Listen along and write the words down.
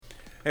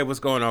Hey,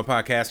 what's going on,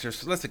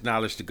 podcasters? Let's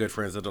acknowledge the good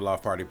friends of the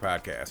Loft Party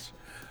Podcast.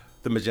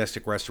 The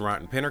Majestic Restaurant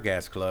and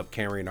Pendergast Club,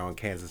 carrying on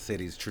Kansas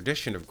City's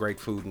tradition of great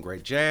food and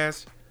great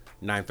jazz,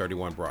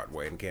 931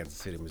 Broadway in Kansas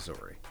City,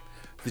 Missouri.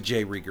 The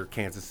J. Rieger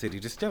Kansas City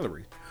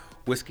Distillery,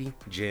 whiskey,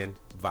 gin,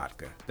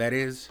 vodka. That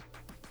is,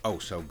 oh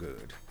so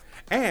good.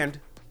 And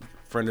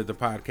friend of the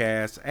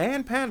podcast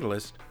and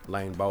panelist,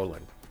 Lane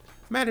Boland,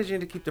 managing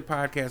to keep the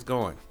podcast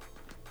going.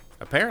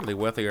 Apparently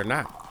wealthy or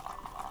not.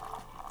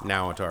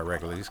 Now onto our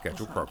regularly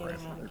scheduled program.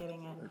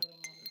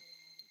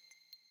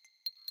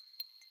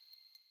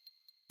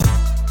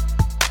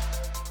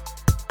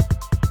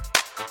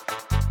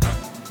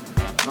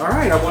 All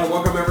right, I want to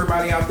welcome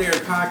everybody out there in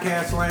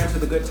podcast land to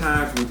the Good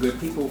Times with Good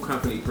People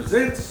Company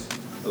presents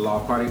the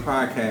Loft Party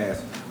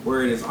Podcast,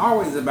 where it is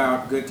always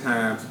about good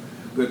times,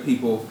 good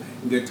people,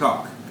 and good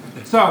talk.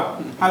 So,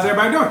 how's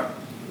everybody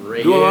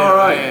doing? Doing all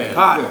right.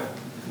 Hot.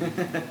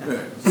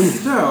 Good.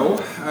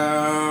 So,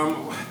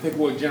 I think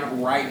we'll jump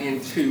right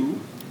into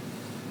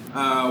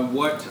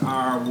what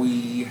are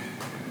we...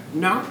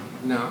 No,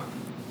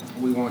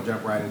 we won't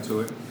jump right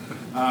into it.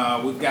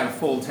 We've got a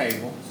full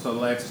table, so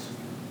let's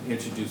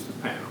introduce the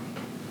panel.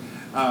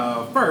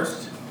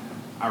 First,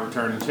 our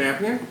returning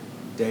champion,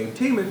 Dave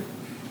Tiemann.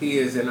 He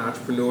is an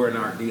entrepreneur and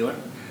art dealer.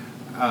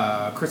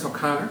 Chris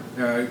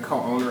O'Connor,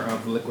 co-owner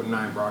of Liquid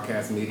 9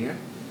 Broadcast Media.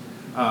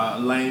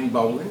 Lane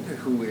Boland,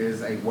 who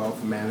is a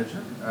wealth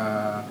manager.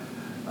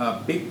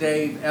 Big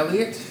Dave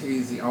Elliott,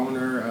 he's the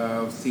owner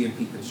of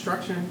C&P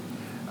Construction.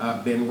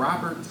 Ben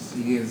Roberts,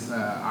 he is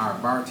our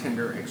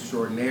bartender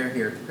extraordinaire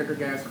here at the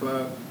Pendergast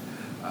Club.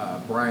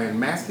 Brian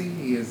Massey,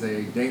 he is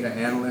a data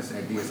analyst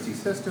at DST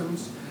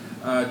Systems.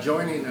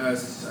 Joining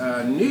us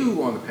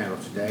new on the panel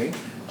today,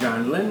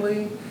 John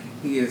Lindley.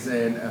 He is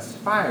an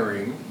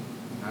aspiring,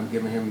 I'm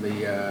giving him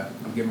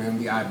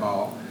the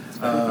eyeball,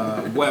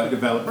 web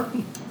developer.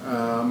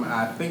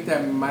 I think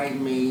that might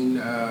mean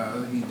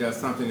he does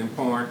something in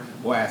porn.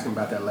 We'll ask him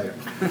about that later.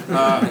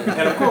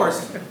 And of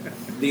course,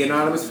 the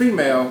anonymous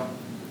female,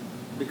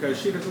 because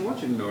she doesn't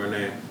want you to know her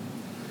name.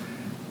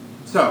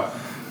 So,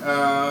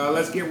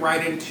 let's get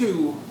right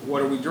into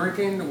what are we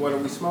drinking, what are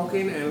we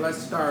smoking, and let's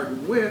start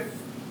with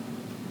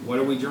what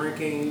are we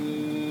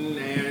drinking.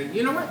 And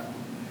you know what?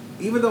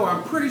 Even though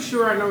I'm pretty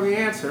sure I know the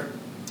answer,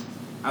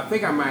 I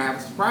think I might have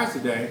a surprise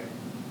today.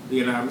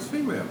 The anonymous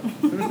female.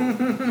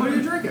 What are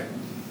you drinking?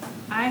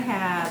 I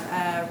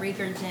have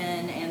Rieger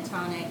Gin and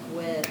Tonic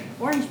with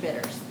orange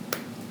bitters.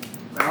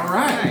 All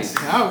right. Nice.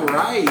 All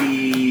right.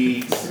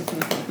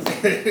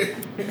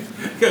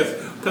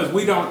 Because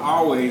we don't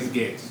always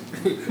get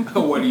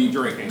what are you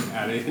drinking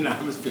out of the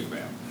anonymous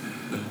female.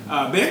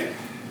 Ben?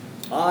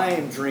 I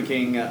am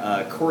drinking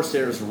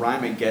Corsair's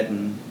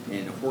Rhymageddon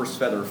in horse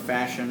feather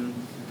fashion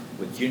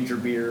with ginger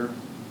beer,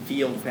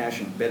 field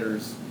fashion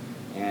bitters,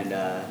 and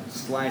a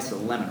slice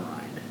of lemon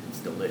rind. It's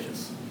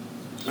delicious.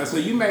 So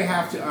you may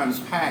have to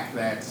unpack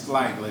that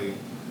slightly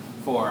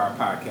for our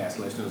podcast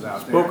listeners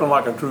out there. Spoken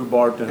like a true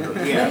bartender.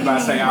 Yeah, I was about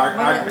to say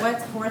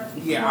What's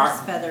horse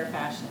feather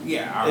fashion?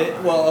 Yeah.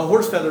 A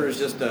horse feather is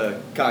just a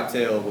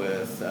cocktail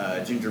with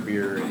ginger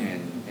beer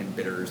and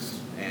bitters,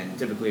 and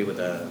typically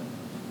with a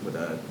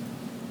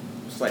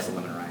slice of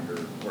lemon rind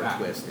or a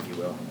twist, if you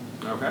will.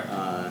 Okay.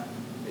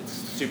 It's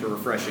super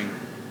refreshing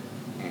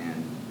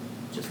and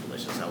just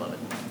delicious. I love it.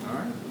 All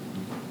right.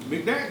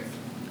 Big Dave.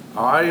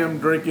 I am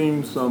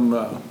drinking some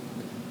of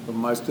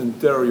my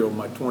Centenario,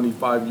 my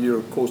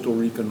 25-year Costa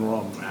Rican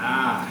rum.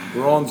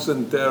 Ron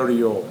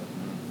Centenario.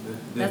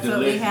 That's what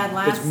we had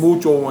last. It's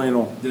mucho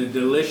bueno. The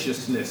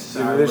deliciousness.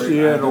 I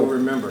Deliciano. do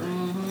remember.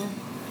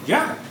 Mm-hmm.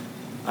 Yeah.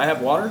 I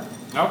have water.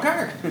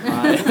 Okay. All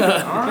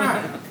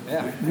right.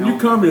 Yeah. When you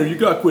come here, you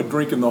got to quit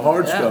drinking the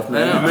hard stuff,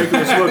 man. I know. You're making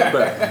us look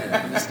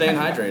bad. I'm just staying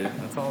hydrated.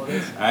 That's all it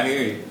is. I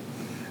hear you.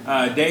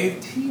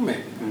 Dave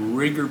Tiemann.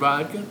 Rieger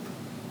vodka,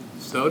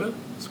 soda,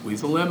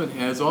 squeeze a lemon,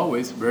 as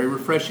always. Very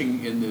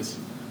refreshing in this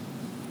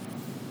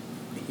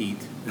heat.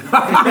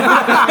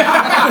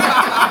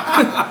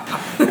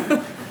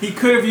 He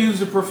could have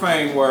used a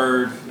profane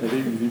word,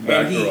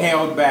 And he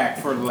held back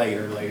for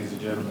later, ladies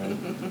and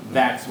gentlemen.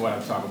 That's what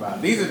I'm talking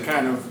about. These are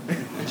kind of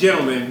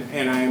gentlemen,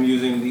 and I am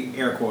using the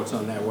air quotes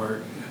on that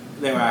word,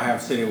 that I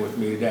have sitting with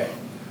me today.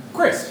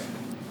 Chris.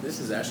 This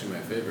is actually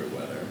my favorite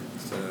weather,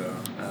 so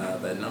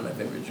but not my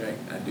favorite drink.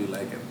 I do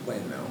like it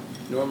plain though.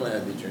 Normally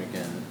I'd be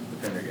drinking the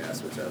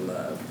Pendergast, which I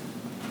love,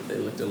 but they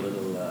looked a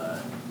little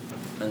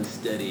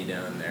unsteady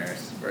down there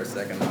for a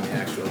second on the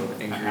actual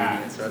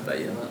ingredients. So I thought,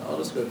 I'll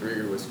just go with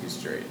Rieger whiskey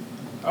straight.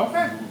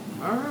 Okay.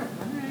 All right.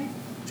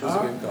 Chose a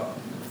good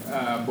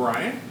call.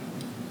 Brian.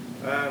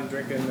 I'm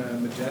drinking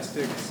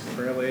Majestic's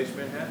Barrel Aged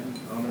Manhattan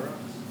on the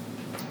rocks.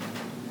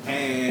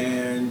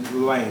 And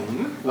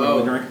Lane. What are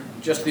you drinking?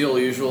 Just the old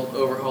usual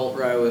Overholt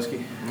rye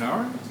whiskey. All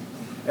right.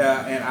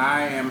 And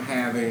I am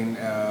having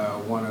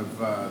one of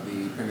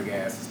the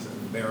Pendergast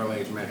Barrel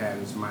Aged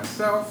Manhattans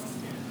myself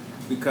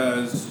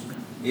because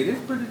It is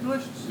pretty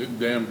delicious. It's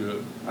damn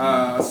good.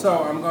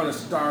 So I'm going to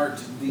start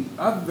the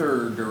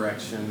other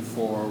direction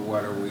for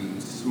what are we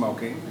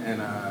smoking,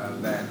 and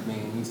that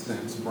means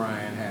since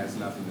Brian has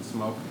nothing to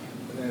smoke,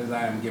 as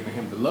I am giving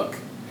him the look,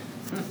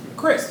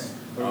 Chris.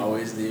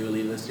 Always the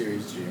Oliva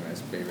Series G, my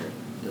favorite.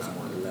 Just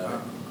one. I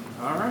love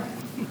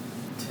it.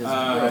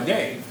 All right.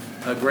 Dave.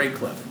 A Great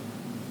Cliff.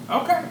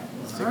 Okay.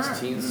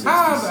 1666.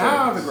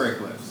 How are the Great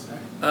Cliffs?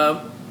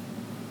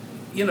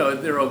 You know,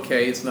 they're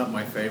okay. It's not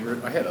my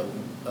favorite. I had a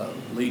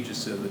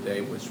Legis the other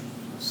day, which was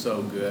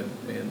so good,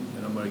 and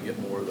I'm going to get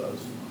more of those.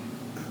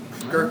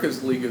 Gurkhas,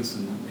 Ligas,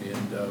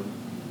 and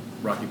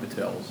Rocky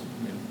Patels.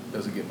 I mean, it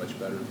doesn't get much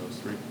better than those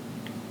three.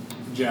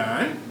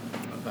 John.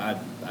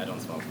 I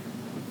don't smoke.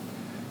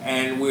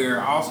 And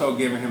we're also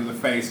giving him the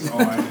face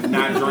on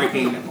not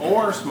drinking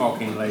or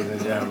smoking, ladies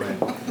and gentlemen.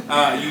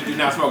 You do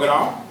not smoke at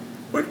all?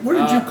 Where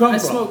did you come I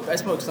from? I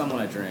smoke some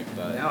when I drink,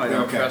 but Now I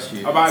don't Okay. trust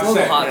you. About it's a to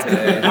little say, hot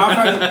today. I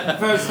was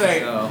about to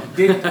say, Oh.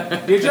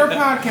 did your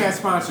podcast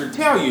sponsor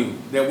tell you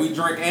that we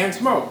drink and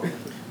smoke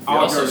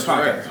all during the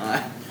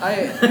podcast? I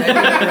didn't really,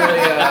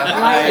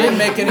 I didn't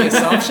make any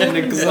assumption.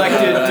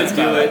 Neglected to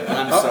do it.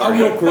 I'm I sorry.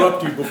 will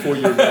corrupt you before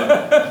you're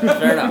done.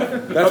 Fair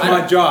enough. That's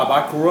my job.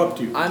 I corrupt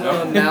you. I'm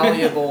a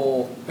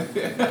malleable piece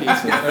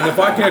of. And if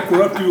I can't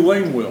corrupt you,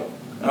 Lane will.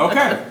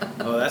 Okay.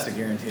 Oh, that's a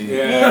guarantee.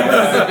 Yeah.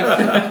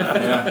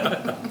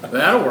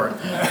 That'll work.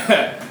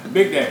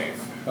 Big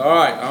Dave. All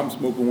right, I'm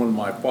smoking one of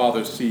my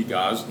father's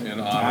cigars in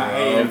honor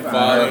Hey, of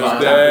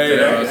Father's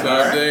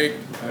Day.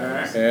 All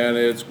right. And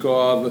it's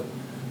called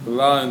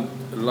La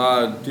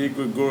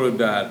Antigua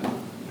Guradad.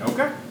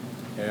 Okay.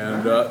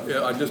 And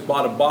I just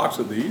bought a box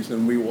of these,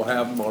 and we will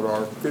have them on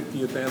our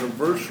 50th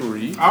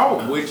anniversary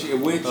Oh, which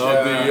of which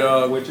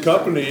the is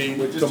company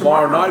which is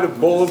tomorrow night at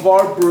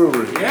Boulevard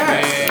Brewery.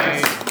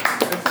 Yes.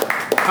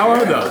 How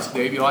are those,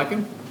 Dave? You like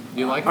them? Do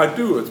you like them? I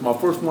do. It's my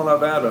first one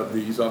I've had of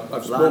these.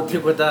 I've smoked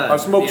Antigüedad.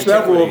 I've smoked The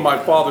several of antiquity. my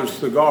father's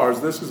cigars.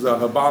 This is a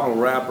Habano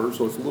wrapper,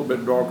 so it's a little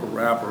bit darker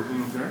wrapper.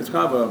 Okay. It's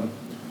kind of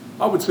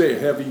I would say a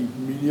heavy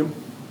medium.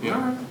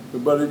 Yeah.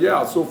 But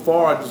yeah, so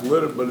far I just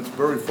lit it, but it's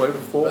very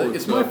flavorful.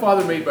 It's my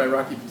father made by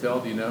Rocky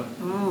Patel, do you know?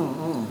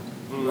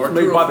 It's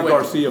made by the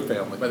Garcia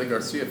family. By the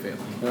Garcia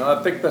family.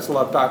 I think that's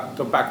La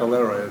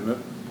Tabacalera, isn't it?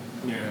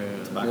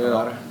 Yeah.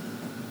 Yeah.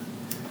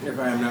 If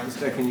I am not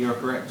mistaken, you're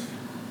correct.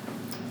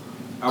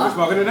 Are we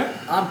smoking today?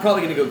 I'm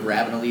probably going to go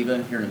grab an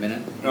Oliva here in a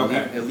minute.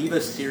 Okay. Oliva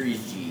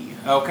Series G.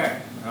 Okay.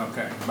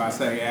 But I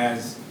say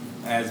as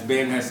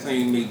Ben has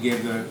seen me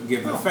give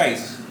the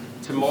face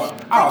to more.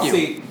 Oh,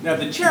 see now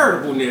the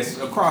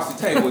charitableness across the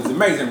table is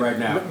amazing right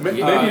now. Maybe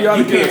you you ought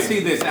to can't get.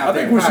 see this out I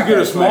there. think we should get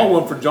a podcast small land.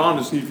 one for John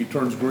to see if he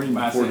turns green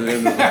I before see. the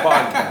end of the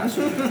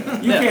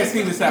podcast. You can't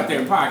see this out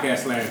there in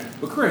podcast land,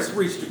 but Chris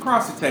reached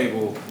across the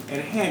table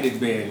and handed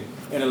Ben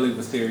an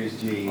Oliva Series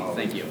G.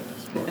 Thank you.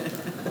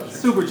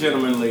 Super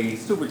gentlemanly,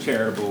 super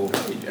charitable.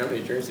 How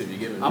many drinks have you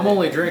given? I'm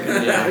only drinking.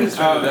 Yeah.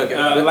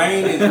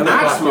 Lane is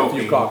not A few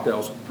smoking.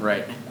 cocktails.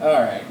 Right. All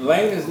right,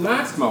 Lane is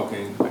not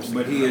smoking,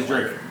 but he is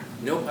drinking.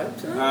 No pipe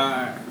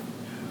time?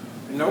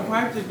 No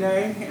pipe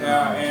today,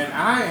 and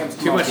I am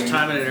smoking. Too much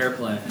time in an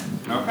airplane.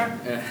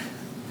 Okay.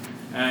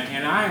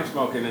 And I am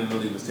smoking in the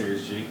Oliva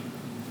Series G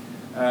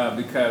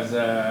because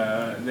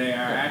they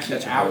are actually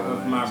ketchup out over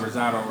of my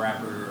Rosado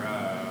wrapper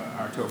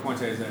Arturo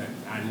Fuentes that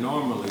I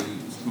normally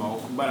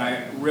smoke, but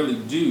I really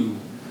do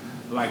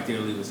like the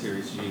Oliva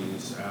Series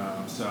G's,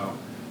 so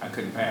I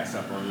couldn't pass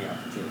up on the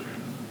opportunity.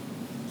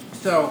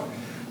 So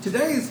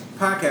today's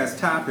podcast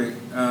topic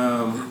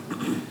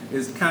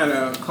is kind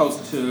of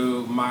close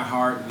to my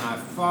heart, and I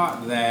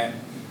thought that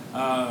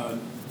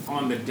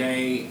on the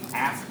day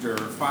after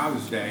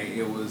Father's Day,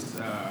 it was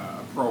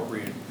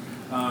appropriate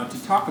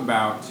to talk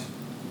about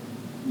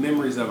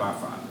memories of our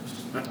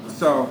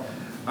fathers.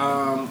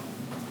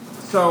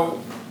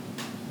 So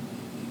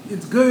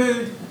it's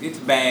good, it's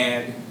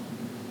bad,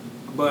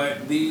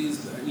 but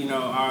these,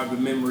 are the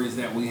memories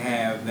that we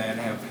have that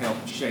have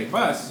helped shape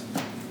us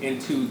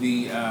into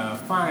the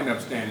fine,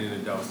 upstanding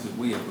adults that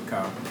we have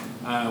become.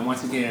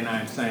 Once again,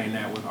 I'm saying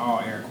that with all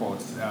air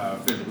quotes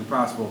physically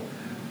possible,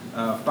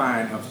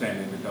 fine,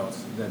 upstanding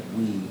adults that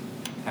we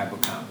have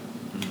become.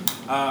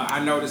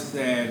 I noticed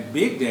that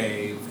Big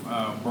Dave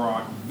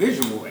brought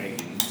visual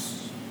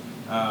aids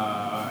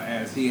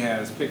as he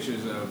has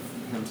pictures of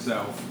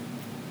himself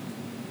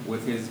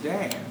with his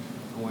dad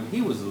when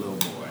he was a little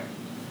boy.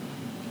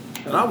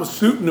 And I was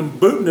suiting and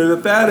booting it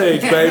at that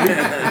age, baby.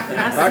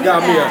 I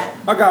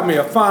got me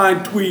a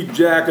fine tweed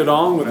jacket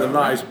on with a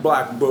nice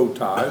black bow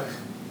tie.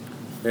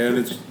 And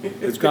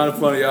it's kind of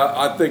funny.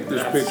 I think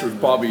this picture was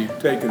probably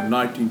taken in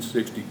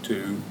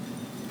 1962.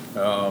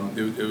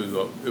 It was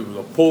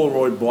a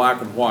Polaroid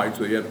black and white,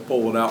 so you had to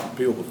pull it out and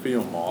peel the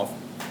film off.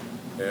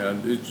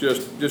 And it's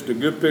just a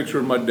good picture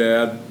of my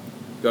dad.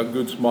 Got a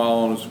good smile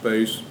on his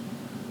face.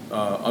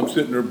 I'm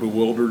sitting there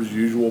bewildered as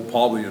usual,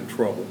 probably in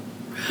trouble.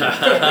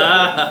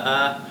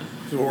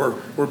 So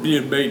we're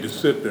being made to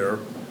sit there.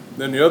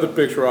 Then the other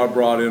picture I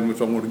brought in,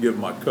 which I'm going to give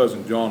my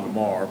cousin John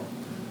tomorrow,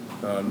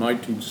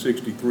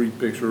 1963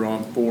 picture.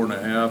 I'm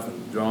 4.5,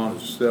 and John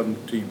is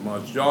 17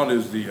 months. John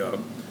is the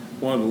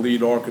one of the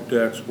lead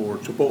architects for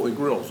Chipotle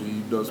Grills.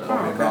 He does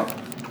probably about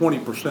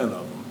 20%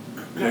 of them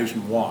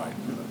nationwide.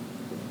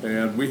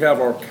 And we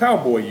have our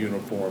cowboy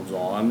uniforms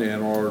on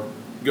and our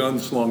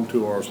guns slung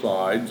to our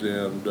sides,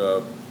 and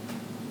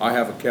I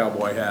have a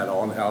cowboy hat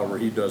on. However,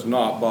 he does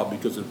not, Bob,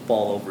 because it'd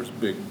fall over his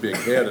big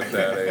head at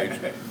that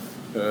age.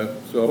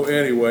 So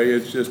anyway,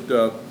 it's just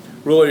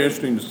really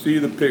interesting to see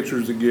the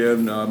pictures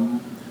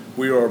again.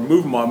 We are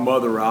moving my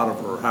mother out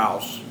of her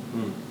house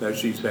that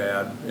she's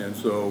had, and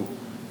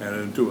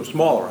into a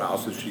smaller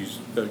house as she's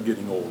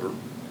getting older.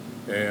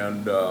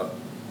 And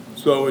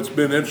so it's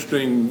been an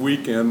interesting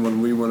weekend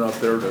when we went up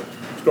there to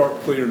start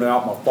clearing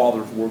out my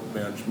father's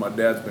workbench. My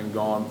dad's been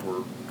gone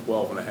for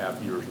 12 and a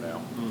half years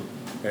now.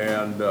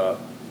 And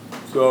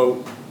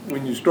so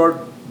when you start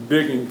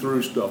digging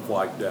through stuff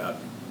like that,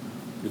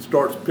 it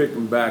starts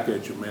picking back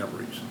at your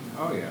memories.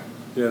 Oh, yeah.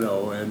 You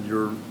know, and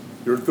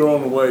you're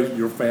throwing away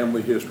your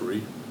family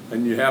history,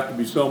 and you have to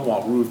be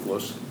somewhat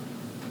ruthless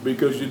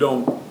because you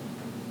don't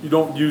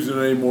use it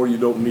anymore. You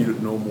don't need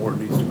it no more. It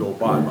needs to go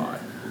bye-bye.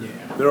 Yeah.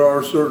 There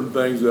are certain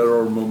things that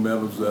are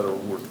mementos that are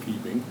worth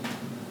keeping,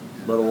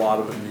 but a lot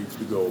of it needs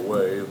to go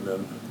away. And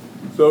then,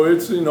 so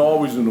it's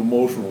always an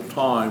emotional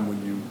time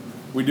when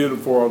we did it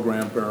for our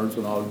grandparents,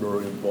 and I was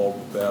very involved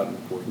with that. And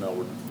of course now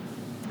we're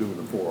doing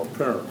it for our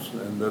parents,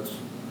 and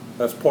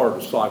that's part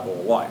of the cycle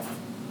of life.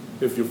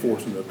 If you're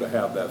fortunate to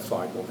have that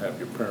cycle and have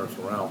your parents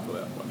around for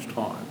that much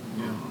time.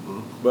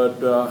 But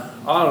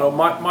I don't know.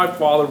 My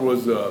father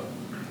was a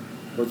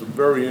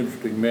very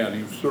interesting man.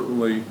 He was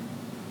certainly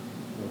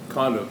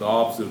kind of the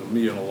opposite of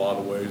me in a lot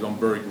of ways. I'm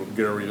very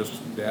gregarious.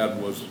 Dad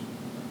was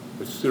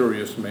a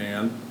serious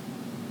man,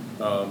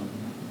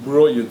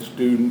 brilliant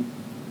student,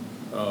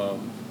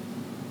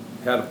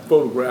 had a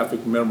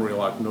photographic memory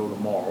like no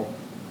tomorrow,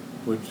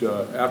 which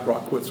after I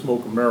quit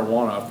smoking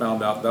marijuana, I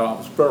found out that I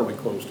was fairly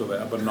close to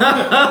that, but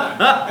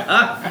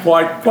not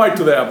quite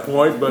to that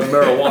point, but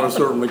marijuana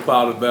certainly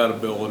clouded that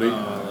ability.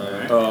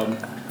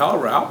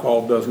 However,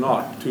 alcohol does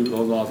not, as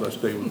long as I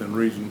stay within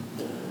reason.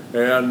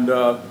 And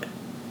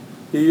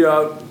he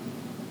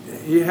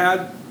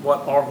had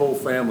what our whole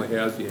family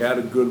has. He had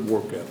a good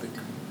work ethic.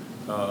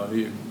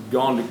 He had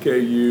gone to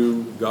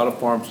KU, got a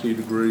pharmacy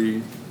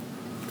degree,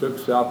 took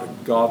us out to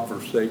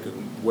godforsaken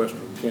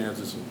western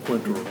Kansas and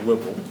Quinter and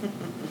Whipple.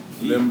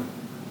 Then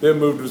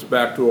moved us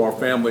back to our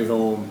family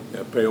home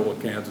at Paola,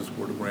 Kansas,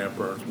 where the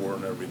grandparents were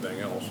and everything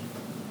else.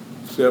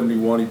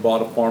 71, he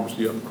bought a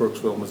pharmacy up in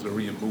Kirksville,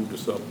 Missouri, and moved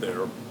us up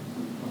there.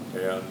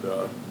 And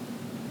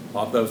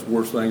thought that was the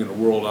worst thing in the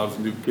world. I was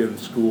a new kid in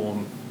school,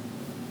 and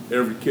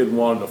every kid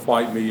wanted to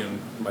fight me, and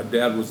my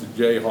dad was a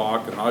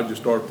Jayhawk, and I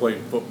just started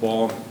playing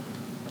football. And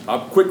I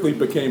quickly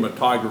became a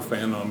Tiger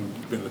fan.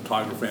 I've been a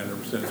Tiger fan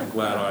ever since. I'm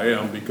glad I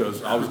am,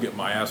 because I was getting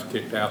my ass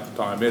kicked half the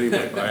time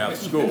anyway when I got to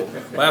school.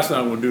 Last thing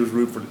I'm going to do is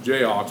root for the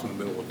Jayhawks in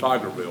the middle of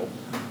Tigerville.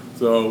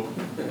 So,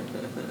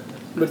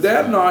 but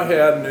Dad and I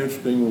had an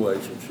interesting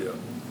relationship.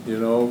 You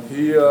know,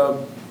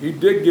 he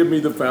did give me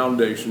the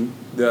foundation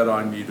that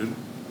I needed.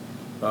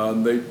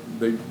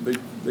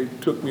 They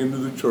took me into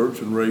the church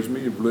and raised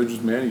me a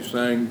religious man. He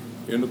sang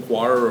in the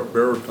choir a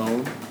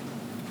baritone.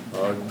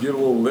 Get a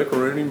little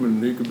liquor in him,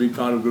 and he could be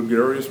kind of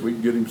gregarious. We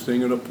could get him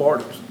singing at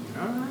parties.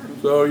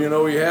 So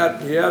he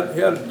had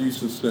a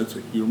decent sense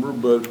of humor,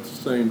 but at the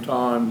same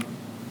time,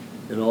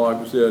 like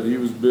I said, he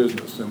was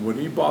business. And when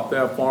he bought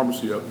that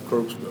pharmacy up in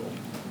Kirksville,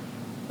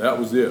 that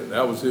was it.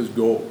 That was his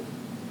goal.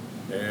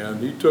 And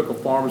he took a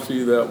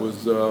pharmacy that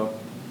was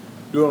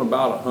doing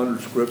about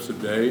 100 scripts a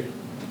day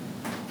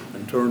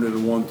and turned it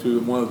into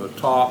one of the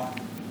top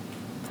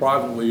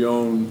privately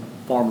owned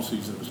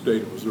pharmacies in the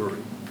state of Missouri.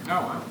 Oh,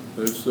 wow.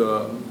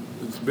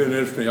 It's been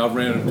interesting. I've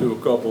ran into a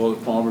couple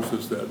other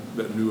pharmacists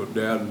that knew of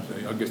Dad,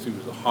 and I guess he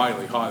was a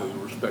highly, highly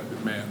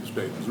respected man in the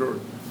state of Missouri.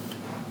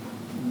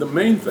 The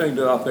main thing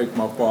that I think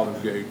my father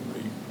gave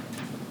me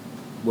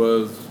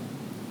was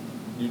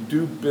you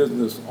do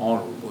business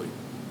honorably.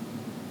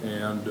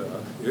 And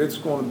it's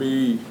going to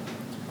be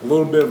a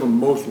little bit of an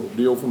emotional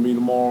deal for me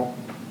tomorrow,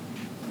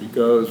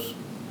 because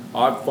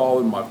I've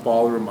followed my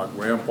father and my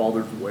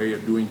grandfather's way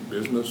of doing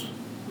business,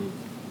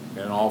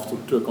 and also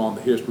took on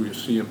the history of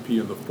CMP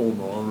and the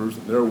former owners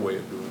and their way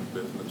of doing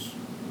business.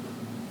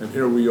 And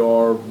here we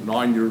are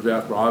 9 years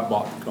after I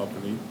bought the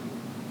company,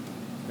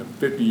 and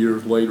 50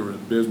 years later in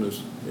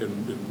business,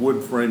 in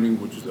wood framing,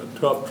 which is a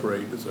tough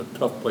trade. It's a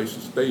tough place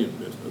to stay in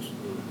business.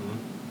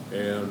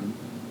 And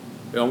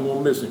I'm going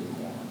to miss him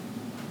tomorrow.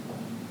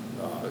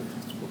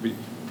 It's going to be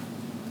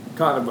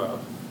kind of a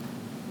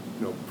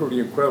pretty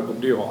incredible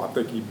deal. I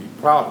think he'd be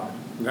proud of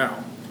it.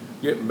 Now,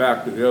 getting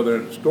back to the other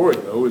end of the story,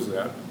 though, is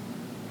that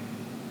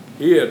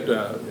he at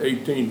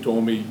 18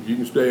 told me, you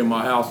can stay in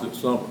my house this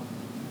summer.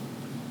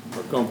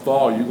 Or come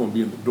fall, you're going to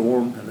be in the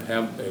dorm and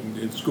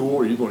in school,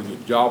 or you're going to get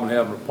a job and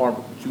have an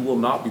apartment, but you will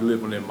not be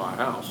living in my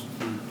house.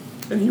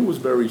 And he was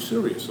very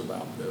serious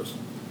about this.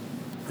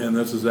 And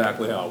that's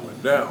exactly how it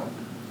went down.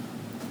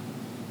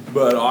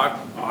 But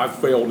I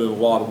failed in a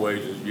lot of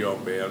ways as a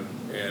young man,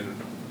 And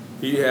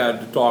he had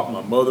to talk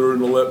my mother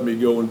into letting me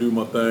go and do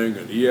my thing,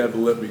 and he had to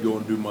let me go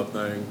and do my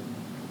thing,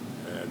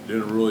 and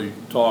didn't really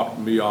talk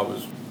to me. I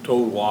was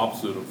total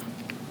opposite of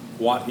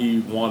what he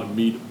wanted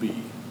me to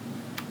be.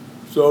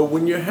 So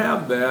when you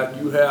have that,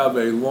 you have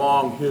a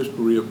long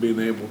history of being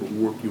able to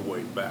work your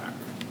way back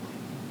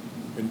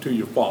into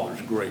your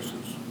father's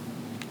graces.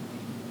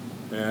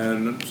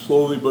 And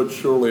slowly but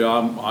surely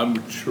I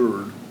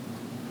matured,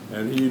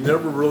 and he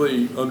never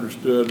really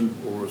understood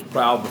or was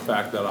proud of the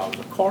fact that I was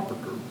a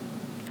carpenter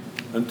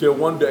until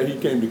one day he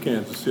came to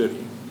Kansas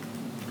City,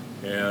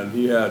 and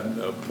he had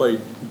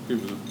he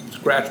was a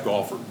scratch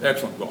golfer,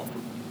 excellent golfer,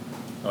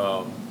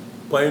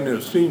 playing in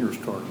a seniors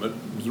tournament,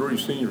 Missouri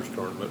seniors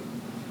tournament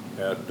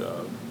at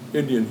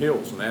Indian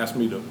Hills, and asked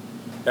me to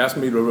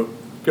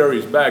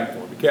carry his bag for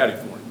him, to caddy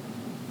for him.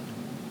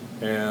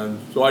 And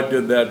so I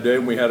did that day,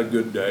 and we had a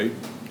good day.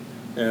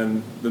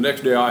 And the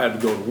next day I had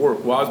to go to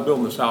work. Well, I was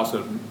building this house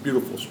that had a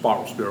beautiful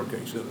spiral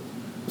staircase in it.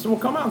 I said, well,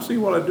 come out and see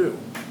what I do.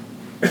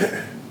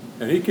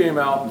 And he came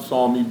out and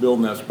saw me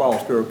building that spiral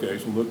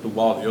staircase and looked at a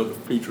lot of the other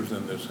features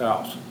in this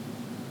house.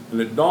 And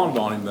it dawned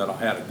on him that I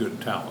had a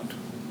good talent.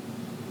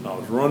 And I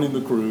was running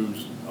the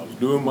crews, I was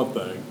doing my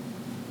thing.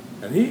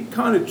 And he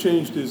kind of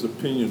changed his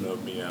opinion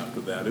of me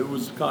after that. It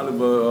was kind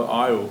of an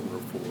eye-opener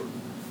for it.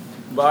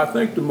 But I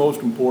think the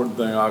most important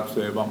thing I can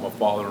say about my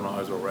father and I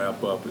as I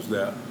wrap up is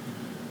that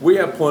we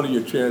have plenty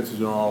of chances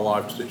in our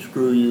life to say,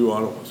 screw you, I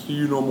don't want to see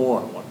you no more,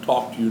 I don't want to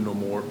talk to you no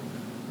more.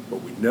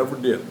 But we never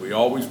did. We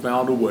always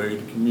found a way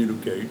to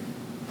communicate.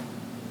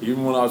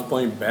 Even when I was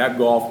playing bad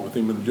golf with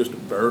him and just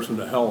embarrassing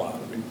the hell out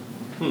of him.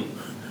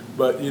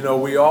 But,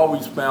 we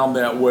always found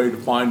that way to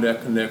find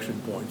that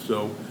connection point.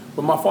 So,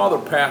 when my father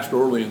passed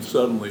early and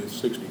suddenly at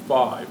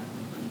 65,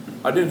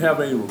 I didn't have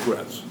any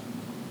regrets.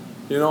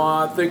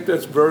 I think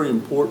that's very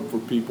important for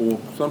people.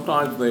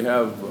 Sometimes they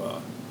have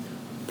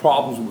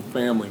problems with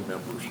family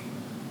members,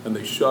 and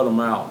they shut them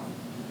out.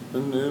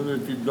 And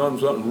if you've done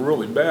something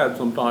really bad,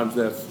 sometimes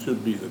that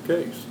should be the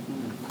case.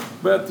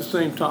 But at the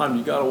same time,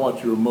 you got to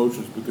watch your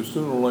emotions, because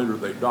sooner or later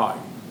they die.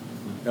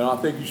 And I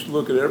think you should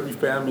look at every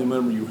family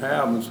member you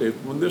have and say,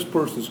 when this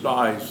person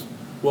dies,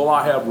 will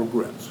I have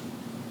regrets?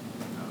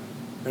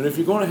 And if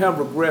you're going to have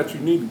regrets,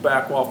 you need to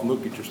back off and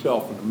look at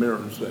yourself in the mirror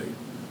and say,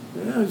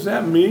 yeah, is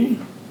that me?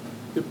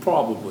 It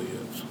probably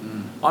is.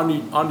 I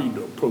need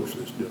to approach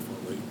this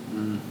differently,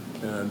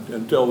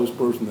 and tell this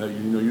person that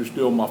you're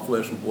still my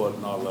flesh and blood,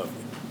 and I love you.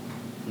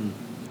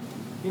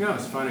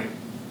 It's funny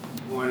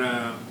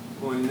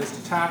when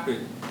this topic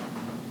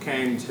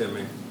came to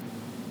me.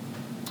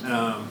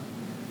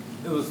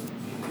 It was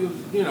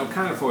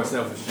kind of for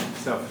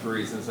selfish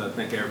reasons. I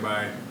think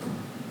everybody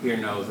here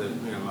knows that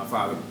my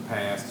father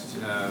passed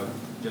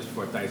just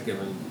before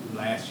Thanksgiving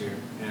last year,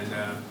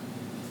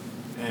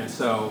 and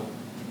so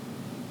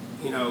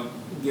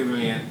giving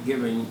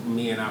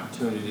me an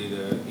opportunity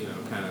to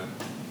kind of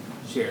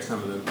share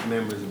some of the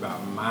memories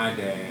about my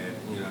dad.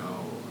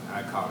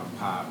 I called him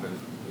Pop, and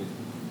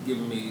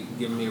giving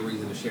me a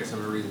reason to share some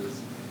of the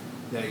reasons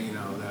that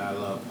that I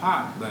love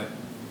Pop. But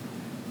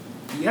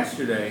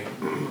yesterday,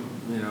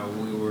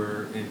 we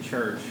were in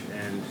church,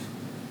 and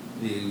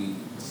the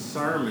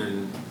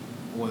sermon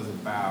was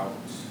about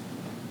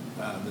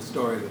the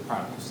story of the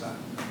prodigal son,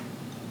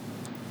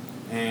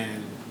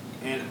 and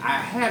I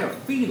had a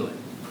feeling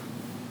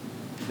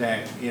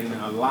that in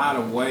a lot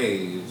of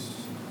ways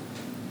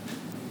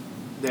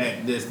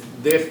that this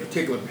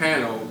particular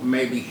panel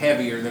may be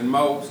heavier than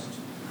most,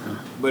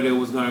 but it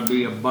was going to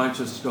be a bunch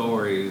of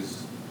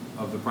stories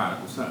of the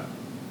prodigal son.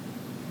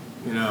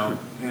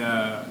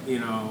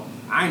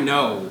 I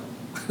know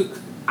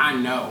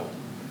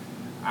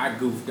I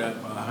goofed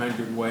up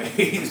 100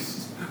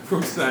 ways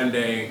from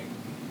Sunday,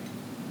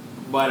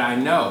 but I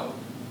know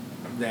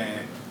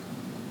that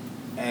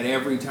at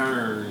every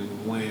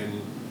turn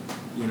when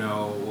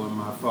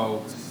my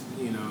folks,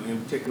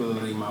 and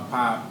particularly my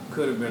pop,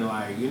 could have been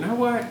like, you know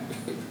what,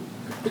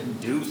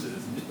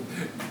 deuces,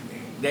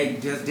 they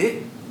just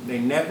didn't. They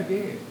never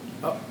did.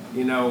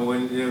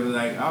 When it was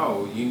like,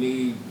 oh, you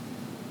need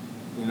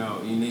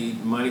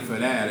money for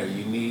that, or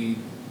you need,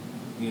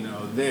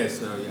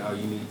 this, or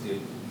you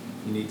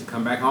need to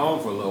come back home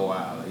for a little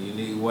while, or you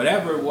need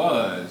whatever it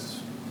was.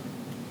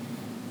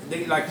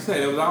 Like you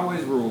said, there was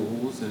always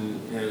rules,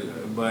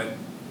 but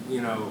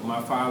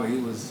my father, he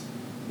was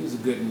a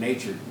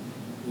good-natured,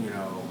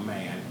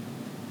 man,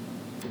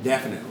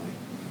 definitely.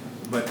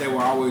 But there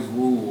were always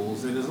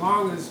rules, and as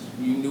long as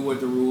you knew what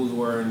the rules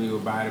were and you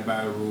abided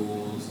by the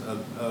rules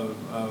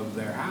of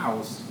their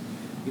house,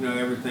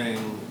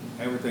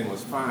 everything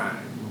was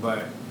fine.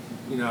 But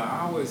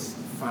I always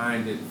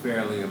find it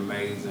fairly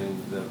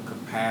amazing, the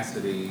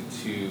capacity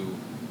to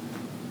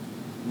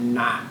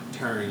not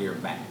turn your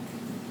back.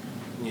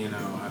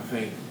 I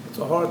think It's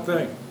a hard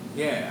thing.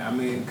 Yeah,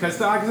 because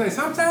like I say,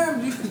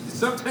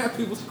 sometimes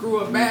people screw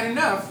up bad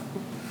enough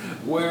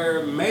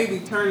where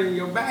maybe turning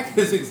your back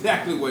is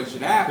exactly what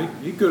should happen.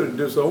 He could have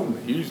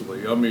disowned me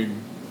easily.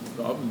 I'm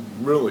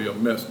really a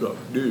messed up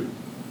dude.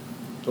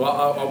 So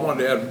I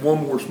wanted to add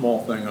one more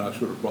small thing, and I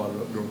should have brought it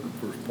up during the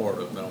first part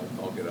of it, and then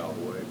I'll get out of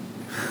the way.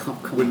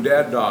 When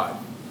Dad died,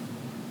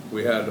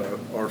 we had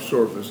our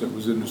service. It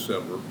was in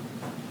December,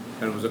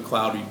 and it was a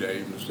cloudy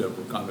day in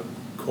December, kind of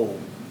cold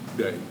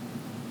day.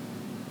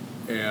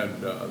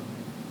 And of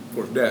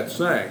course, Dad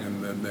sang,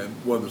 and then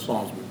one of the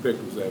songs we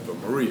picked was Ave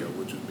Maria,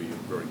 which would be a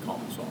very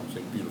common song, it's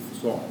a beautiful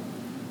song.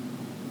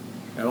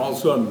 And all of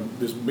a sudden,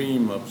 this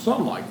beam of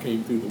sunlight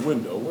came through the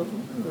window. It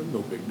wasn't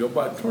no big deal,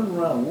 but I turned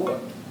around and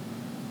looked.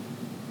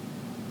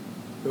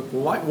 The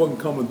light wasn't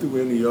coming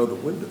through any other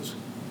windows.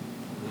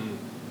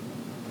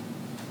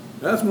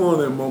 That's one of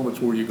them moments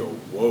where you go,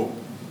 whoa.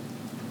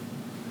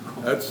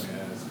 That's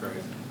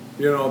crazy.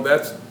 You know,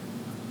 that's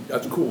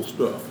cool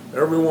stuff.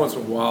 Every once in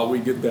a while we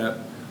get that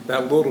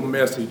little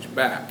message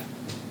back.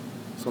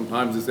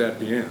 Sometimes it's at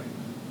the end.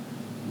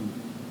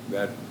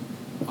 That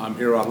I'm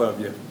here, I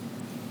love you.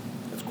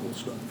 That's cool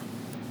stuff.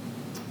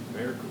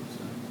 Very cool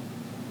stuff.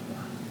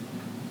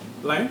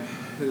 Lane,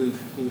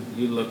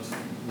 you looked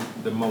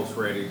the most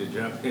ready to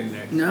jump in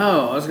next.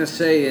 No, I was gonna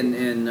say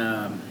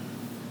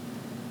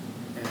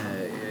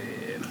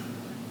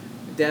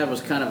Dad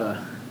was kind of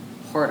a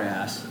hard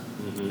ass.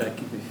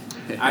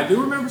 I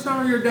do remember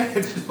some of your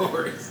dad's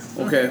stories.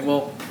 Okay,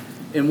 well,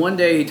 in one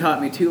day he taught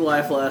me 2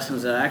 life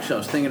lessons that actually I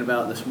was thinking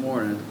about this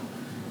morning,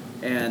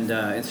 and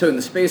so in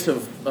the space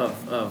of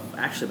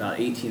actually about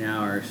 18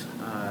 hours,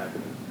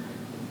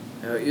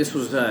 this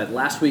was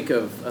last week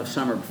of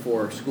summer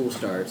before school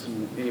starts.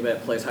 And anybody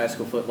that plays high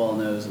school football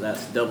knows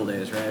that's double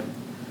days, right?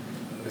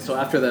 And so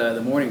after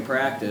the morning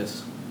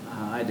practice,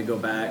 I had to go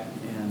back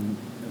and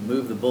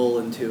move the bull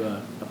into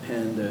a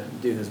pen to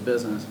do his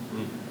business.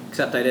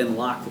 Except I didn't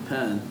lock the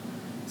pen,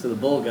 so the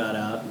bull got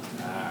out,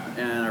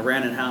 and I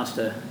ran in the house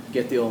to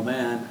get the old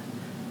man,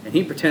 and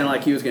he pretended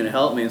like he was going to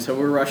help me, and so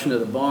we're rushing to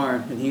the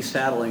barn, and he's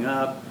saddling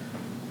up,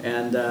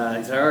 and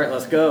he said, "All right,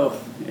 let's go."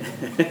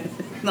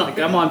 Like,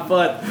 I'm on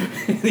foot,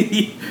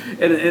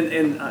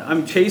 and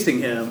I'm chasing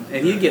him,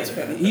 and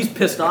he's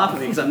pissed off at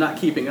me because I'm not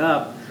keeping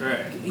up.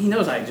 Right. He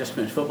knows I just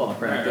finished football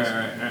practice.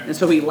 Right. And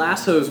so he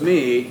lassos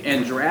me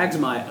and drags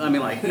I'm not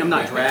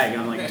dragging,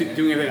 I'm like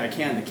doing everything I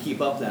can to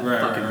keep up that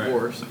fucking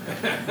horse.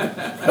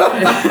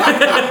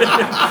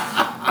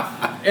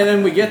 And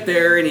then we get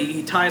there, and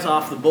he ties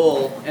off the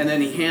bull, and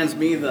then he hands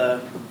me the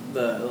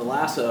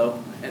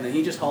lasso, and then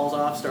he just hauls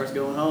off, starts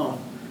going home.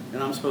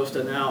 And I'm supposed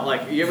to now,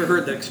 like, you ever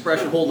heard the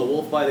expression holding a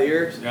wolf by the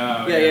ears?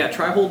 Oh, yeah.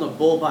 Try holding a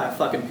bull by a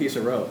fucking piece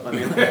of rope. I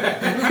mean,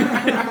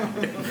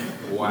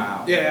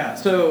 wow. Yeah.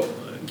 So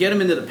get him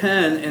into the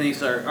pen, and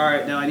he's like, "All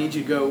right, now I need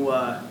you to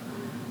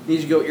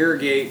go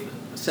irrigate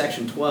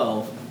section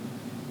 12,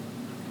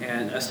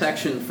 and a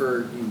section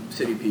for you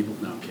city people."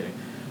 No, I'm kidding.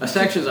 A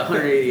section is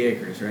 180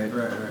 acres, right?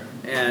 Right.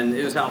 And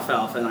it was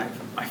alfalfa, and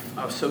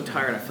I was so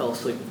tired I fell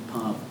asleep with the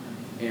pump.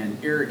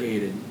 And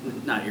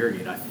not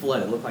irrigated, I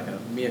flooded. It looked like a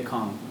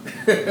Mekong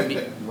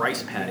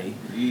rice paddy.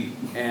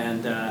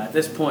 And at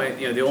this point,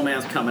 the old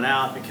man's coming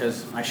out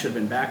because I should have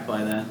been back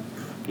by then.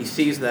 He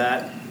sees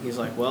that. He's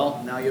like,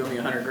 "Well, now you owe me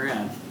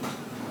 $100,000.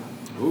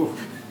 Ooh.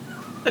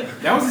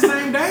 That was the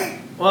same day?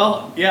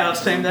 Well, yeah,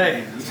 same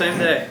day.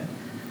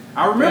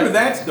 I remember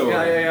that story.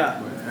 Yeah.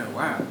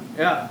 Wow.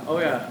 Yeah, oh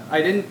yeah.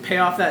 I didn't pay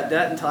off that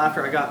debt until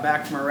after I got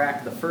back from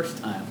Iraq the first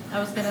time. I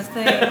was going to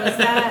say, was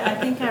that, I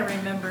think I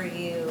remember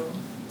you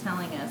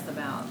telling us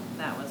about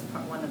that was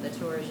one of the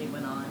tours you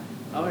went on.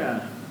 Oh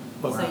yeah.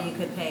 So you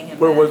could pay him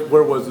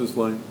Where was this,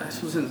 Lane?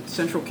 This was in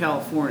Central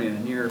California,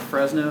 near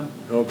Fresno.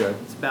 Okay.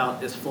 It's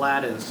about as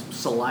flat as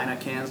Salina,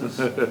 Kansas.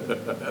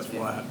 That's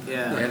flat.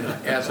 Yeah. And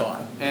as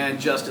hot. And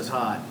just as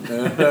hot.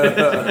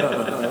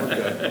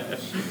 Okay.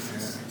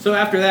 So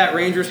after that,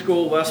 Ranger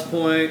School, West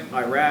Point,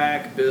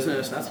 Iraq,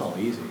 business, that's all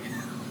easy.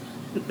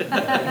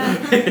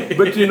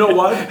 But you know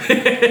what?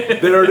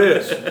 There it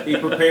is. He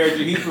prepared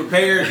you for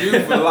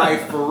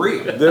life for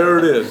real. There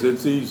it is.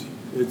 It's easy.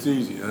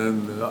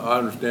 And I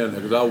understand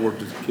that because I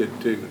worked as a kid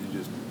too.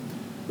 And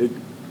it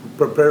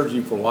prepares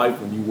you for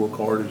life when you work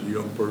hard as a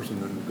young person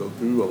and go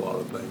through a lot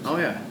of things. Oh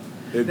yeah.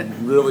 It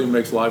really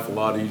makes life a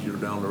lot easier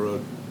down the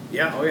road.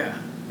 Yeah, oh yeah.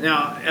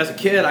 Now, as a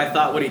kid, I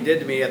thought what he did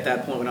to me at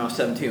that point when I was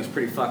 17 was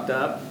pretty fucked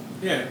up.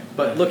 Yeah.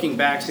 But looking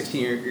back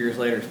 16 years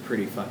later, it's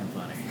pretty fucking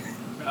funny.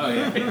 Oh,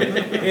 yeah.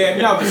 Yeah,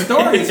 no, the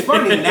story is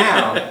funny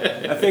now.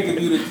 I think if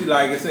you'd,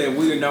 like I said,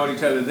 we'd have known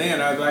each other then,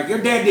 I was like, your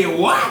dad did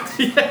what?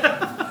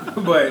 Yeah.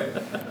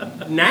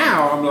 But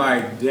now I'm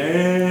like,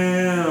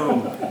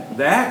 damn,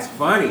 that's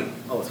funny.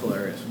 Oh, it's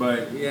hilarious.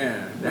 But,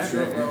 yeah. What's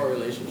your overall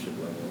relationship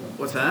level?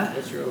 What's that?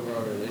 What's your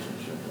overall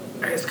relationship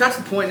level? It's got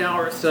to the point now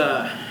where it's,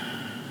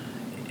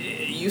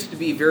 it used to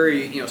be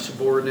very,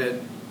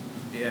 subordinate,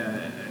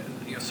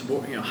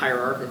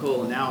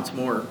 hierarchical, and now it's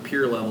more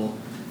peer level.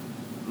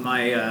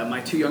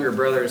 My 2 younger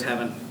brothers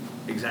haven't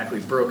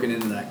exactly broken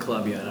into that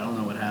club yet. I don't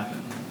know what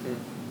happened.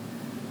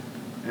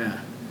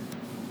 Yeah.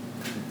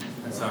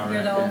 That's all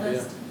You're right. the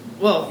oldest?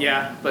 Well,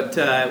 yeah, but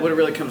what it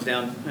really comes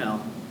down,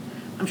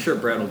 I'm sure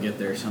Brett will get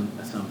there at some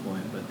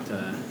point, but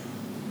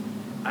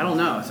I don't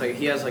know. It's like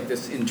he has like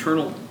this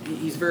internal.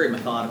 He's very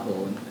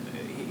methodical, and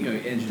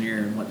engineer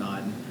and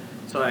whatnot. And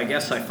so I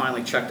guess I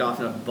finally checked off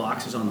enough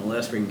boxes on the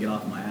list where you can get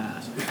off my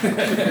ass.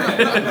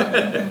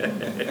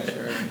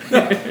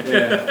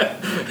 Yeah.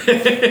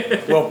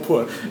 Well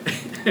put.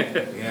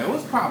 Yeah, it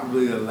was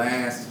probably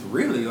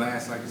really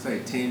last, like I say,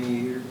 10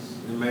 years,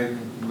 maybe,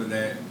 with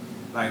that,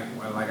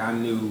 like I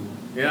knew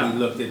he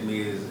looked at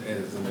me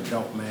as an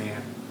adult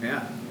man.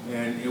 Yeah.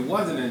 And it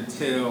wasn't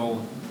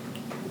until,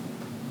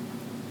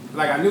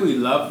 like, I knew he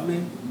loved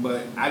me,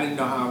 but I didn't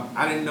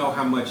know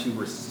how much he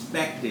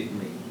respected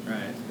me.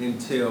 Right.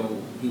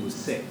 Until he was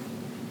sick.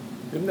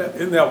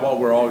 Isn't that what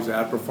we're always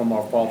after from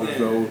our fathers,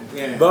 though?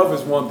 Yeah. Love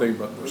is one thing,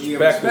 but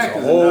respect is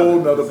a whole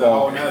nother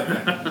ball.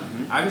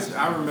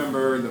 I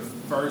remember the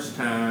first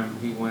time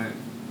he went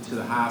to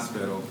the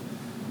hospital,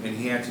 and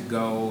he had to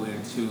go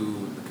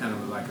into kind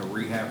of like a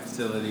rehab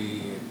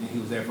facility, and he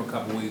was there for a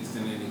couple weeks,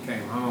 and then he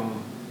came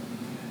home.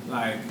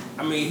 Like,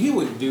 I mean, he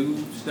would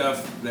do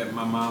stuff that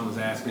my mom was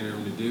asking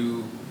him to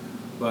do,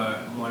 but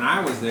when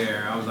I was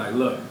there, I was like,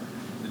 look,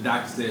 the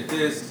doctor said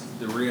this,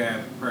 the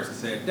rehab person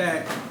said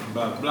that,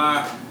 blah,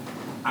 blah.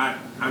 I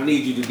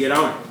need you to get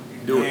on it.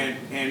 Do it.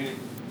 And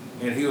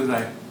he was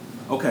like,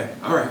 okay,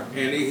 all right.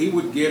 And he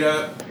would get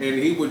up, and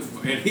he was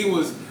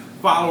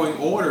following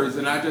orders,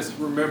 and I just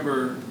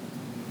remember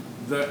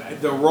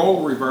the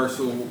role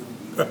reversal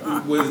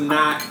was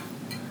not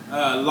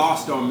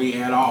lost on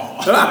me at all.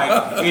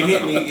 Like, it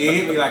hit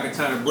me like a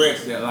ton of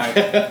bricks that like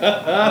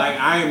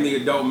I am the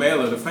adult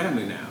male of the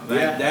family now.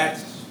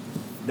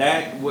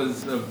 That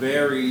was a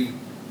very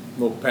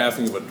little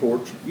passing of a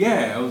torch.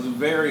 Yeah, it was a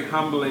very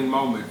humbling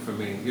moment for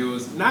me. It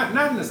was not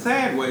in a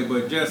sad way,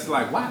 but just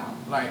like, wow,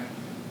 like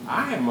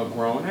I am a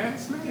grown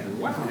ass man.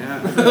 Wow.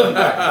 Yeah.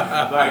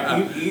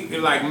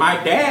 like my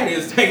dad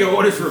is taking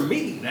orders from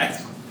me.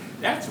 That's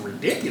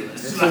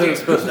ridiculous. Like,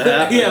 supposed to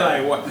happen. Yeah,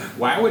 like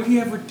why would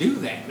he ever do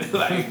that?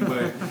 Like,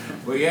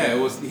 but yeah, it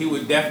was. He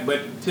would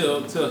but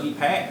till he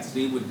passed,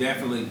 he would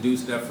definitely do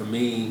stuff for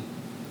me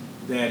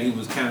that he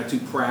was kind of too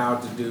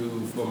proud to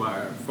do for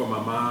my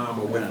mom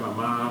or with my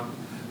mom.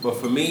 But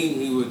for me,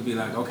 he would be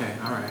like, okay,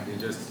 all right, and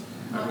just.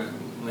 And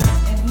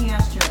he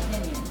asked your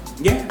opinion.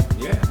 Yeah.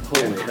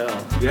 Holy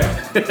hell.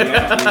 Yeah.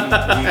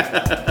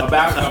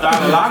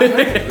 About a lot of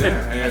things.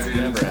 Yeah. That's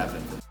never happened.